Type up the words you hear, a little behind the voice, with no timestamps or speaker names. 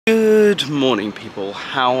Good morning people,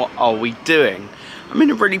 how are we doing? I'm in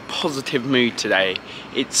a really positive mood today.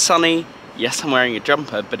 It's sunny, yes I'm wearing a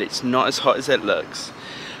jumper, but it's not as hot as it looks.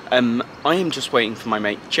 I am just waiting for my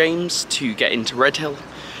mate James to get into Redhill,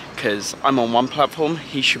 because I'm on one platform,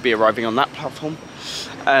 he should be arriving on that platform.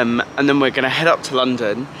 And then we're going to head up to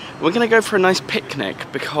London. We're going to go for a nice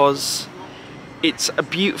picnic because it's a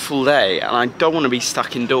beautiful day and I don't want to be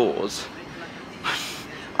stuck indoors.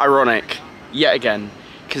 Ironic, yet again,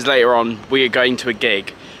 because later on we are going to a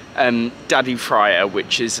gig, Daði Freyr,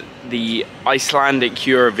 which is the Icelandic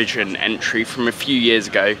Eurovision entry from a few years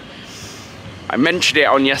ago. I mentioned it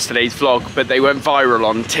on yesterday's vlog, but they went viral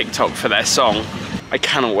on TikTok for their song. I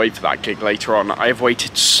cannot wait for that gig later on. I have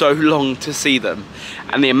waited so long to see them,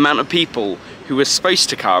 and the amount of people who were supposed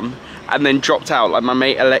to come and then dropped out, like my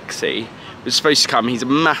mate Alexi was supposed to come. He's a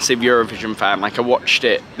massive Eurovision fan, like I watched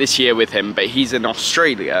it this year with him, but he's in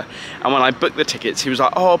Australia, and when I booked the tickets he was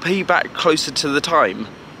like, oh, I'll pay you back closer to the time,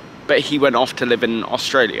 but he went off to live in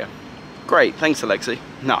Australia. Great, thanks Alexi.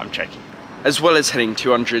 No, I'm joking. As well as hitting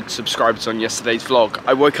 200 subscribers on yesterday's vlog,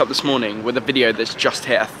 I woke up this morning with a video that's just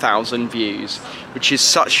hit 1,000 views, which is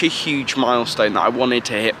such a huge milestone that I wanted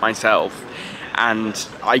to hit myself, and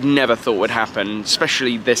I never thought would happen,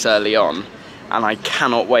 especially this early on. And I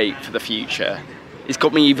cannot wait for the future. It's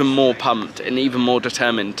got me even more pumped and even more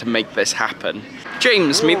determined to make this happen.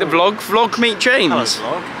 James, meet the vlog. Vlog, meet James.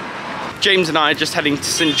 Hello, vlog. James and I are just heading to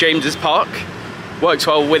St James's Park. Works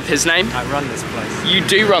well with his name. I run this place. You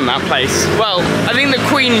do run that place. Well, I think the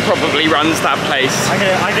Queen probably runs that place. I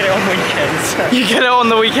get it on weekends. You get it on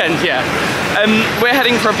the weekend, yeah. We're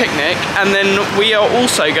heading for a picnic, and then we are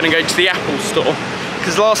also going to go to the Apple store.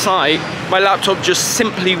 Because last night, my laptop just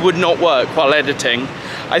simply would not work while editing.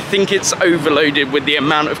 I think it's overloaded with the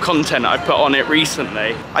amount of content I put on it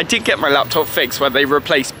recently. I did get my laptop fixed where they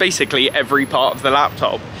replaced basically every part of the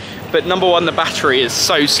laptop. But number one, the battery is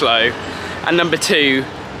so slow. And number two,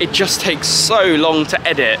 it just takes so long to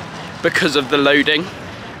edit because of the loading.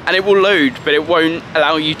 And it will load, but it won't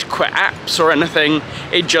allow you to quit apps or anything.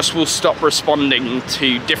 It just will stop responding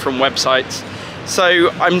to different websites. So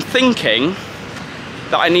I'm thinking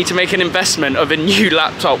that I need to make an investment of a new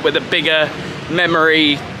laptop with a bigger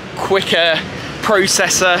memory, quicker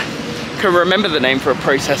processor. Can remember the name for a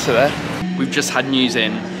processor there. We've just had news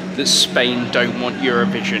in that Spain don't want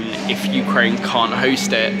Eurovision if Ukraine can't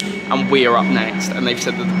host it, and we are up next, and they've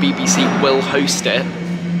said that the BBC will host it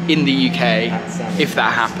in the UK if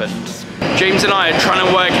that happens. James and I are trying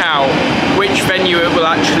to work out which venue it will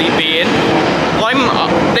actually be in.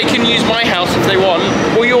 They can use my house if they want,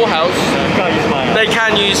 or your house. Can't use my house. They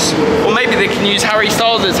can use, or maybe they can use Harry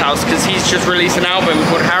Styles' house, because he's just released an album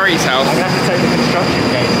called Harry's House. I'm going to have to take the construction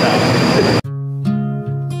games down.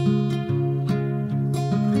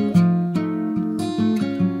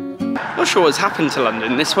 Not sure what's happened to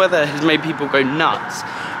London. This weather has made people go nuts.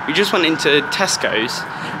 We just went into Tesco's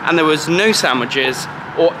and there was no sandwiches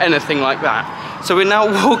or anything like that. So we're now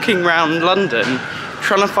walking around London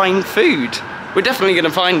trying to find food. We're definitely going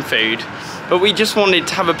to find food, but we just wanted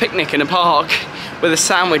to have a picnic in a park with a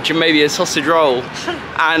sandwich and maybe a sausage roll,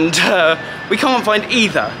 and we can't find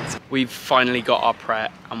either. We've finally got our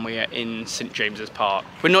Pret and we are in St James's Park.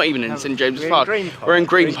 We're not even in St James's Park. We're in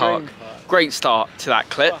Green Park. Great start to that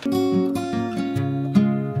clip.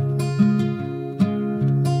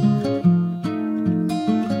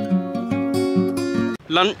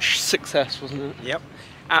 Lunch success, wasn't it? Yep.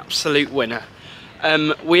 Absolute winner.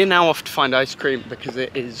 We are now off to find ice cream because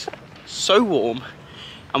it is so warm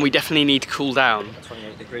and we definitely need to cool down.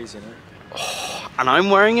 28 degrees, you know. Oh, and I'm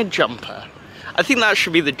wearing a jumper. I think that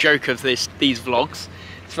should be the joke of these vlogs.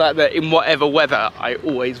 It's the fact that in whatever weather, I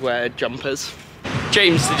always wear jumpers.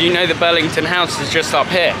 James, did you know that Burlington House is just up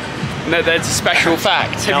here? No, there's a special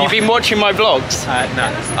fact. Have you been watching my vlogs?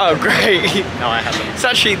 No. Oh, great. No, I haven't. It's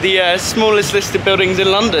actually the smallest listed buildings in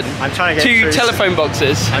London. I'm trying to get Two telephone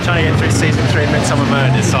boxes. I'm trying to get through season 3 of Midsummer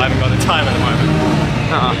Murders, so I haven't got the time at the moment.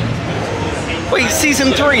 Wait,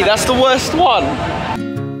 season 3, that's the worst one.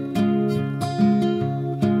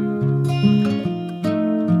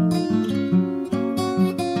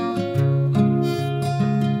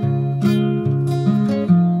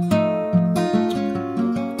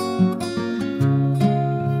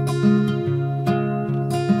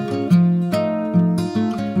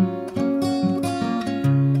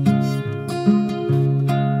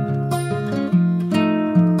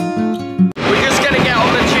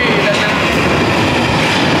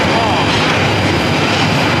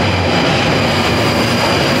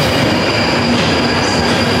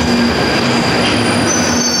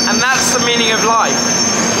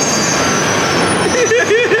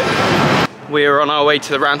 way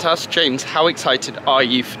to the Roundhouse. James, how excited are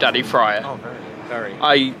you for Daði Freyr? Oh, very,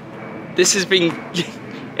 very. This has been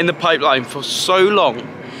in the pipeline for so long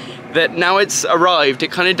that now it's arrived, it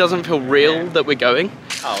kind of doesn't feel real that we're going.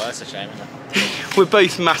 Oh, well, that's a shame, isn't it? We're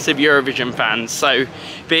both massive Eurovision fans, so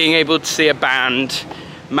being able to see a band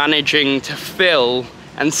managing to fill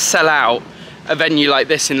and sell out a venue like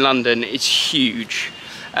this in London is huge.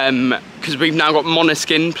 Because we've now got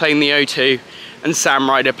Måneskin playing the O2 and Sam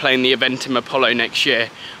Ryder playing the Eventim Apollo next year,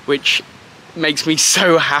 which makes me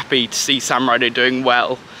so happy to see Sam Ryder doing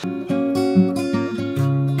well.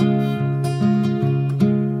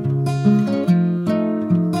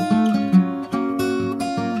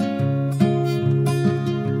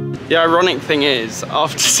 The ironic thing is,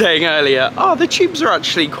 after saying earlier, oh, the tubes are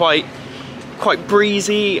actually quite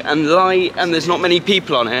breezy and light and there's not many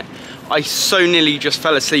people on it, I so nearly just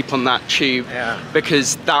fell asleep on that tube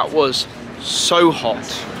because that was so hot.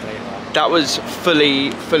 That was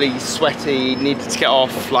fully sweaty, needed to get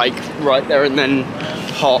off like right there and then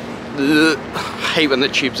hot. Ugh. I hate when the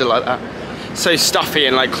tubes are like that. So stuffy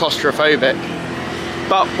and like claustrophobic.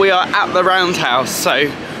 But we are at the Roundhouse,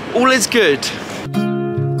 so all is good.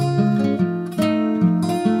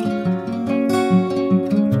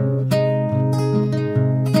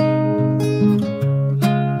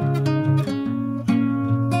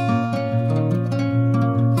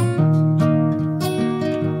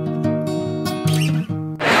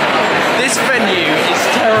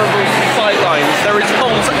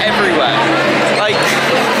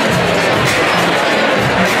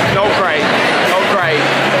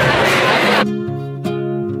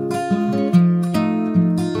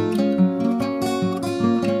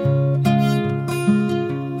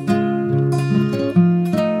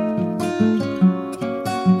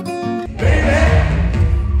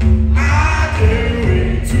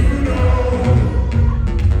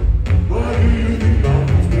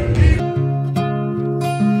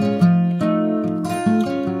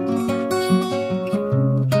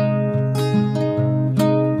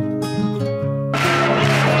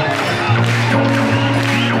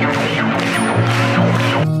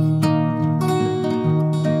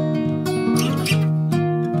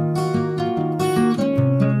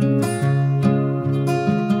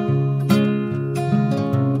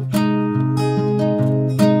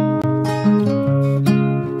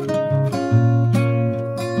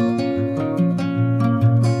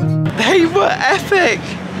 They were epic!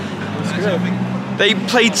 They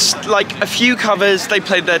played like a few covers, they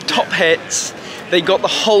played their top hits, they got the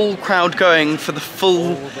whole crowd going for the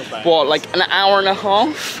full, what, like an hour and a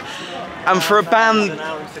half? And for a band,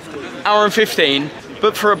 hour and 15,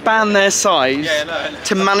 but for a band their size,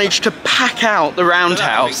 to manage to pack out the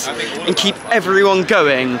Roundhouse and keep everyone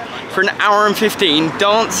going for an hour and 15,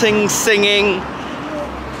 dancing, singing,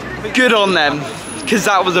 good on them, because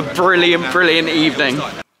that was a brilliant evening.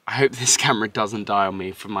 I hope this camera doesn't die on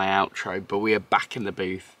me for my outro, but we are back in the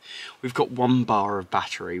booth. We've got 1 bar of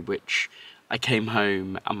battery, which I came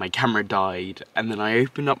home and my camera died, and then I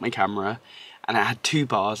opened up my camera and it had 2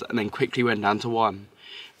 bars and then quickly went down to 1.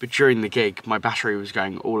 But during the gig, my battery was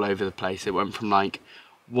going all over the place. It went from like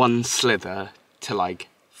 1 slither to like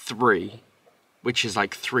 3, which is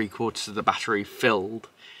like 3/4 of the battery filled.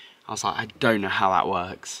 I was like, I don't know how that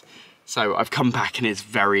works. So I've come back and it's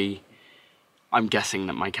I'm guessing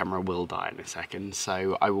that my camera will die in a second,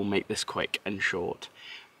 so I will make this quick and short.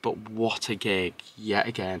 But what a gig, yet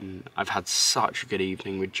again. I've had such a good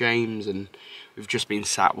evening with James and we've just been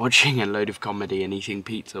sat watching a load of comedy and eating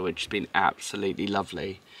pizza, which has been absolutely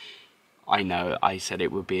lovely. I know, I said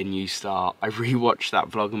it would be a new start. I rewatched that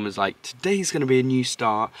vlog and was like, today's gonna be a new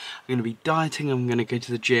start. I'm gonna be dieting, I'm gonna go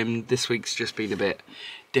to the gym. This week's just been a bit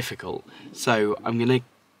difficult. So I'm gonna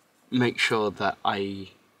make sure that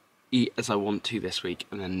I eat as I want to this week,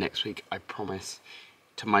 and then next week I promise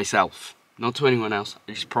to myself, not to anyone else,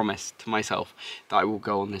 I just promise to myself that I will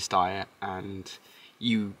go on this diet and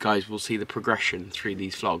you guys will see the progression through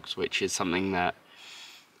these vlogs, which is something that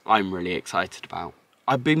I'm really excited about.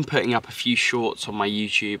 I've been putting up a few shorts on my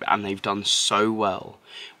YouTube and they've done so well,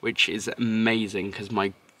 which is amazing because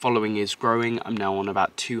my following is growing. I'm now on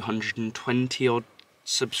about 220 odd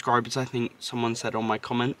subscribers, I think someone said on my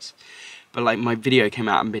comments. But like my video came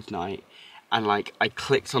out at midnight and like I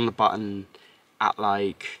clicked on the button at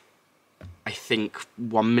like I think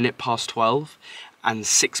 1 minute past 12 and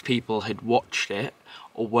 6 people had watched it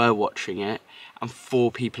or were watching it and 4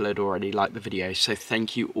 people had already liked the video. So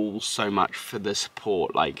thank you all so much for the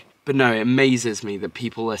support. But no, it amazes me that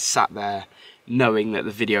people are sat there knowing that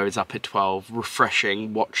the video is up at 12,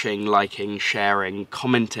 refreshing, watching, liking, sharing,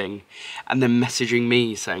 commenting, and then messaging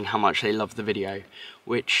me saying how much they love the video,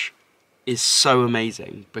 which is so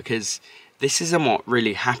amazing, because this isn't what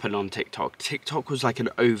really happened on TikTok. TikTok was like an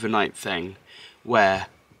overnight thing where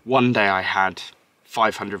one day I had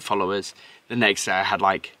 500 followers, the next day I had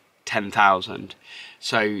like 10,000.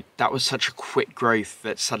 So that was such a quick growth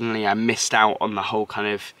that suddenly I missed out on the whole kind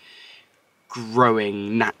of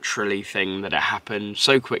growing naturally thing that it happened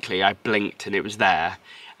so quickly. I blinked and it was there,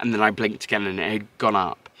 and then I blinked again and it had gone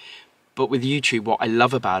up. But with YouTube, what I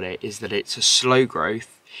love about it is that it's a slow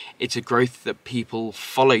growth. It's a growth that people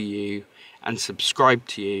follow you and subscribe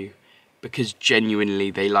to you because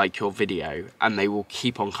genuinely they like your video, and they will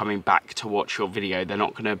keep on coming back to watch your video. They're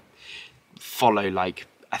not going to follow like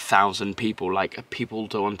 1,000 people like people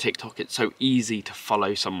do on TikTok. It's so easy to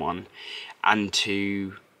follow someone and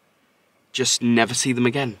to just never see them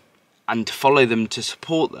again, and to follow them to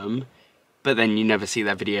support them, but then you never see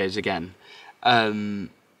their videos again,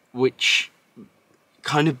 which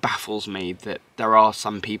kind of baffles me that there are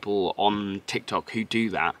some people on TikTok who do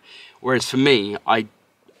that. Whereas for me, I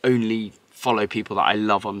only follow people that I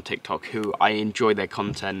love on TikTok, who I enjoy their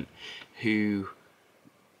content, who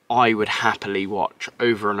I would happily watch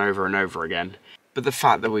over and over and over again. But the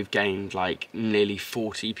fact that we've gained like nearly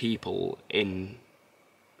 40 people in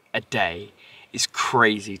a day is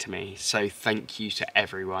crazy to me. So thank you to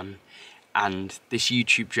everyone. And this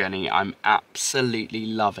YouTube journey I'm absolutely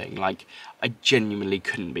loving. Like, I genuinely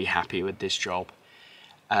couldn't be happier with this job.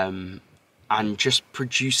 And just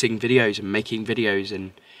producing videos and making videos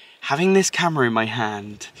and having this camera in my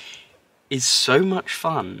hand is so much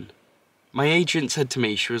fun. My agent said to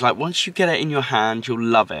me, she was like, once you get it in your hand, you'll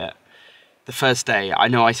love it. The first day, I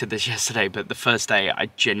know I said this yesterday, but the first day I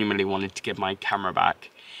genuinely wanted to give my camera back.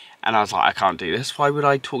 And I was like, I can't do this. Why would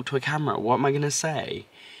I talk to a camera? What am I going to say?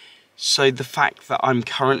 So the fact that I'm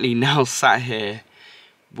currently now sat here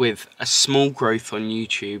with a small growth on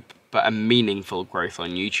YouTube, but a meaningful growth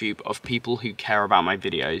on YouTube of people who care about my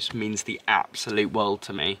videos, means the absolute world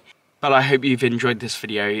to me. But I hope you've enjoyed this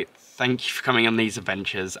video. Thank you for coming on these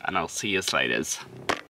adventures, and I'll see you later.